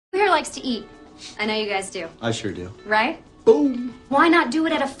likes to eat. I know you guys do. I sure do. Right? Boom. Why not do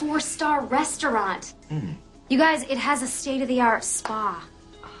it at a 4-star restaurant? You guys, it has a state-of-the-art spa.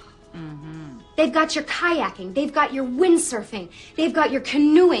 They've got your kayaking. They've got your windsurfing. They've got your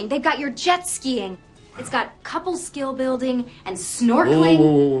canoeing. They've got your jet skiing. It's got couple skill building and snorkeling.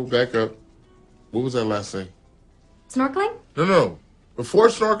 Whoa, back up. What was that last thing? Snorkeling? No. Before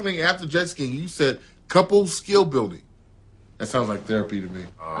snorkeling, after jet skiing, you said couple skill building. That sounds like therapy to me.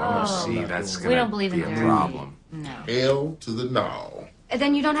 Oh, see, that's We gonna don't believe in be a therapy. problem. No. Hell to the no.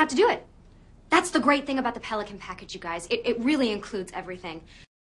 Then you don't have to do it. That's the great thing about the Pelican package, you guys. It really includes everything.